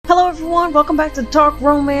everyone, welcome back to Dark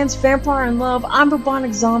Romance, Vampire in Love. I'm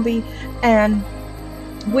BubonicZombie, and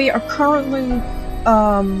we are currently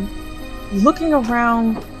looking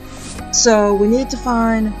around, so we need to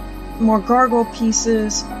find more gargoyle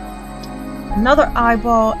pieces, another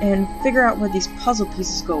eyeball, and figure out where these puzzle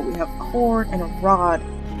pieces go. We have a cord and a rod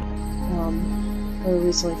that we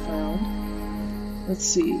recently found. Let's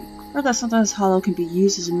see. Heard that sometimes hollow can be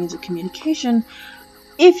used as a means of communication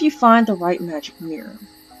if you find the right magic mirror.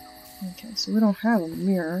 Okay, so we don't have a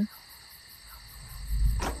mirror.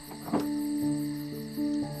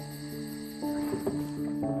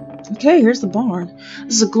 Okay, here's the barn.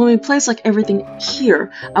 This is a gloomy place like everything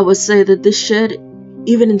here. I would say that this shed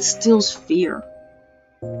even instills fear.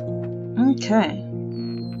 Okay.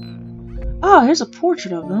 Oh, here's a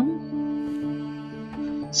portrait of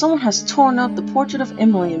them. Someone has torn up the portrait of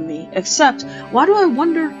Emily and me. Except, why do I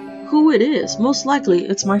wonder who it is? Most likely,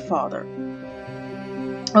 it's my father.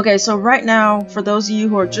 Okay, so right now, for those of you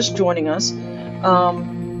who are just joining us,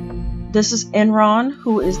 this is Enron,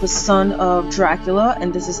 who is the son of Dracula,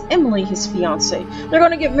 and this is Emily, his fiancée. They're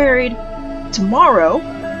going to get married tomorrow,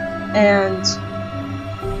 and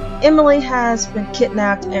Emily has been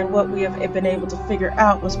kidnapped, and what we have been able to figure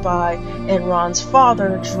out was by Enron's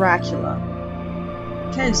father, Dracula.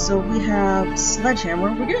 Okay, so we have a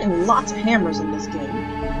sledgehammer. We're getting lots of hammers in this game.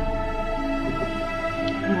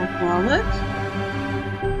 More garlic.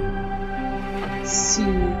 Let's see.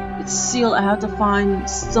 It's sealed. I have to find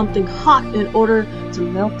something hot in order to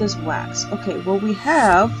melt this wax. Okay, well we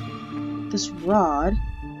have this rod.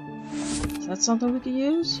 Is that something we can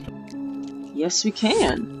use? Yes, we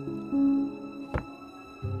can.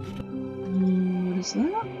 What is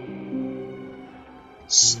that?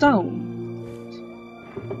 Stone.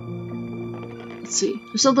 Let's see.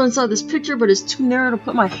 There's something inside this picture, but it's too narrow to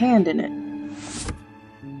put my hand in it.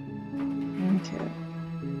 Okay.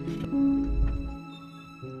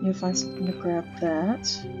 Need to find something to grab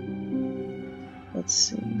that. Let's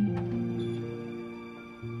see.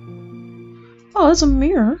 Oh, that's a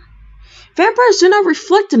mirror. Vampires do not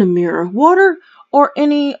reflect in a mirror, water, or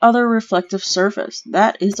any other reflective surface.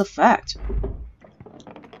 That is a fact.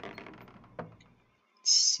 Let's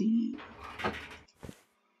see.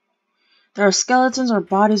 There are skeletons or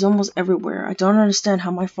bodies almost everywhere. I don't understand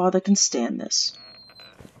how my father can stand this.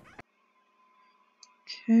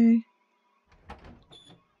 Okay.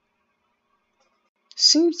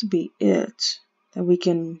 Seems to be it that we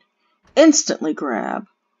can instantly grab.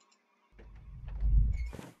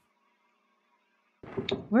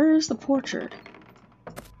 Where is the portrait?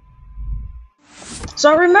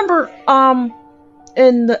 So I remember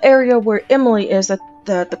in the area where Emily is that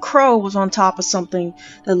the crow was on top of something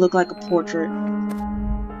that looked like a portrait.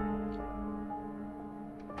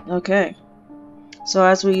 Okay. So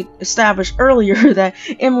as we established earlier that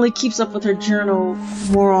Emily keeps up with her journal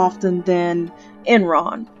more often than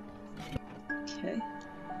Enron. Okay.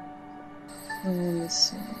 Let me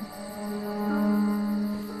see.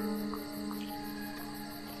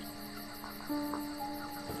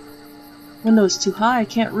 Window's too high, I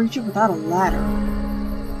can't reach it without a ladder.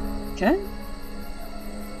 Okay.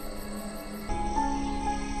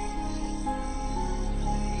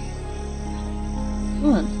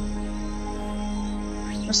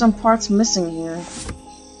 There's some parts missing here. Are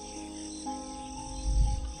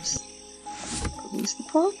these the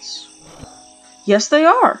parts? Yes, they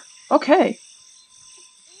are. Okay.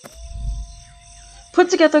 Put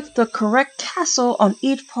together the correct castle on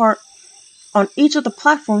each part, on each of the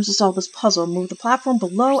platforms to solve this puzzle. Move the platform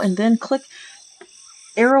below and then click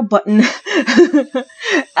arrow button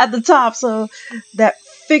at the top so that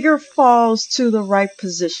figure falls to the right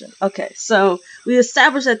position. Okay, so we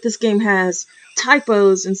established that this game has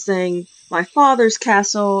typos in saying my father's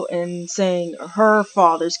castle and saying her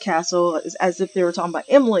father's castle as if they were talking about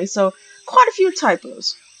Emily, so quite a few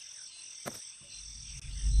typos.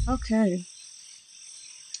 Okay.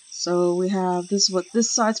 So we have this is what this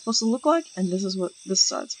side's supposed to look like, and this is what this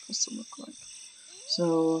side's supposed to look like.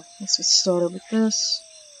 So let's get started with this.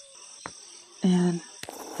 And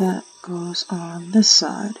that goes on this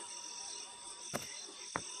side.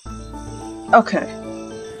 Okay.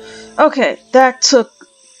 Okay, that took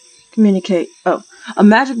communicate. Oh, a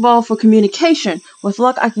magic ball for communication. With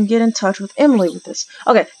luck, I can get in touch with Emily with this.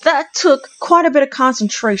 Okay, that took quite a bit of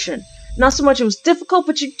concentration. Not so much it was difficult,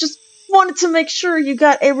 but you just wanted to make sure you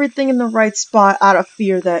got everything in the right spot out of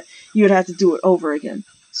fear that you would have to do it over again.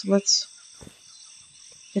 So let's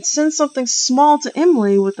send something small to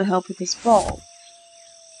Emily with the help of this ball.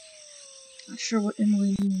 Not sure what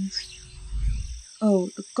Emily means. Oh,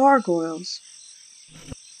 the gargoyles.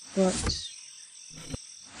 But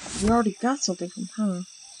we already got something from her.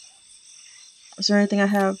 Is there anything I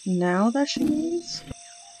have now that she needs?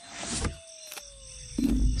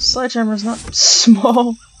 Sledgehammer is not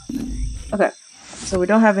small. Okay, so we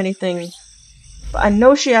don't have anything. But I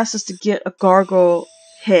know she asked us to get a gargoyle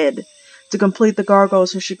head to complete the gargoyle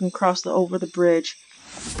so she can cross over the bridge.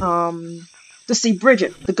 To see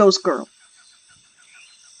Bridget, the ghost girl.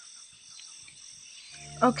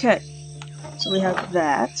 Okay, so we have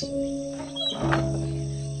that.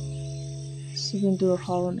 So we can do a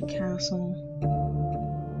hall in the castle.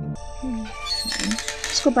 Okay.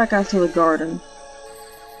 Let's go back out to the garden.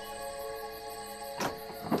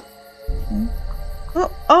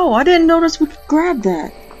 Okay. Oh, I didn't notice we could grab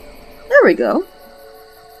that. There we go.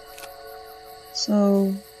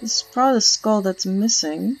 So, this is probably the skull that's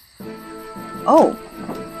missing. Oh.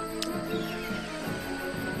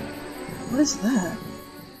 What is that?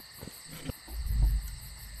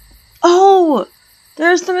 Oh!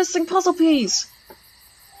 There's the missing puzzle piece!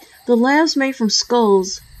 The lamps made from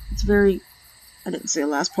skulls. It's very... I didn't say the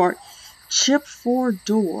last part. Chip for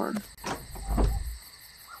door.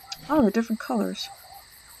 Oh, they're different colors.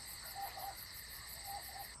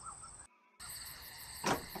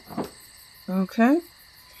 Okay.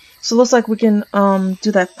 So it looks like we can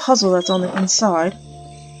do that puzzle that's on the inside.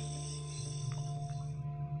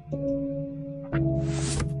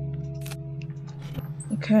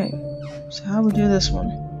 Okay. So how do we do this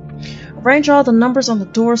one? Arrange all the numbers on the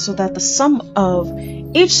door so that the sum of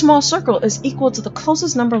each small circle is equal to the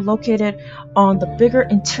closest number located on the bigger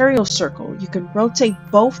interior circle. You can rotate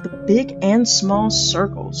both the big and small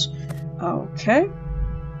circles. Okay.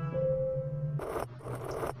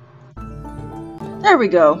 There we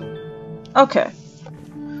go. Okay.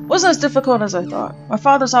 Wasn't as difficult as I thought. My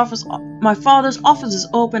father's office is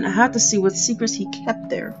open. I have to see what secrets he kept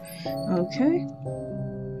there. Okay.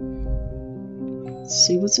 Let's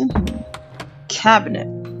see what's in here. Cabinet.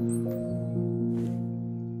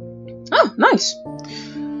 Oh, nice.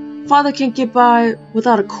 Father can't get by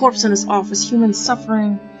without a corpse in his office. Human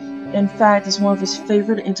suffering, in fact, is one of his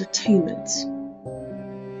favorite entertainments.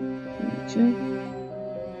 Okay.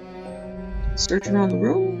 Search around the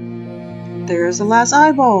room. There's the last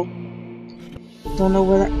eyeball. Don't know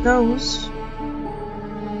where that goes.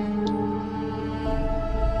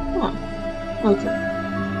 Huh. Okay.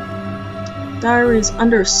 Diary is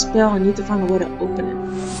under a spell. I need to find a way to open it.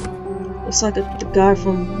 Looks like the guy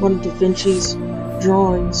from one of Da Vinci's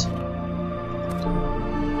drawings. Okay,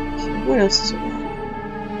 what else is around?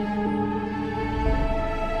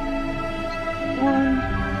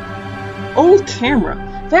 Old camera.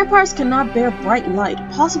 Vampires cannot bear bright light.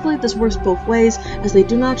 Possibly this works both ways, as they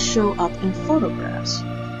do not show up in photographs.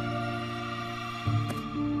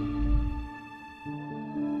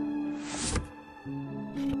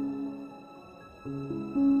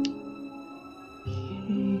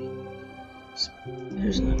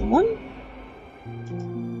 There's another one.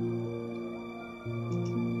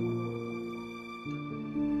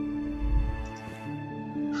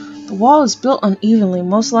 The wall is built unevenly.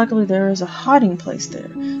 Most likely there is a hiding place there.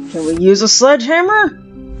 Can we use a sledgehammer?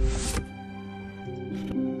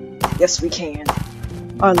 Yes, we can.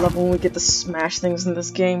 I love when we get to smash things in this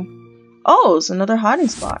game. Oh, it's another hiding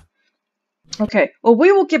spot. Okay, well,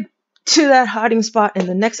 we will get to that hiding spot in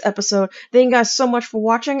the next episode. Thank you guys so much for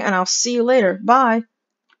watching, and I'll see you later. Bye!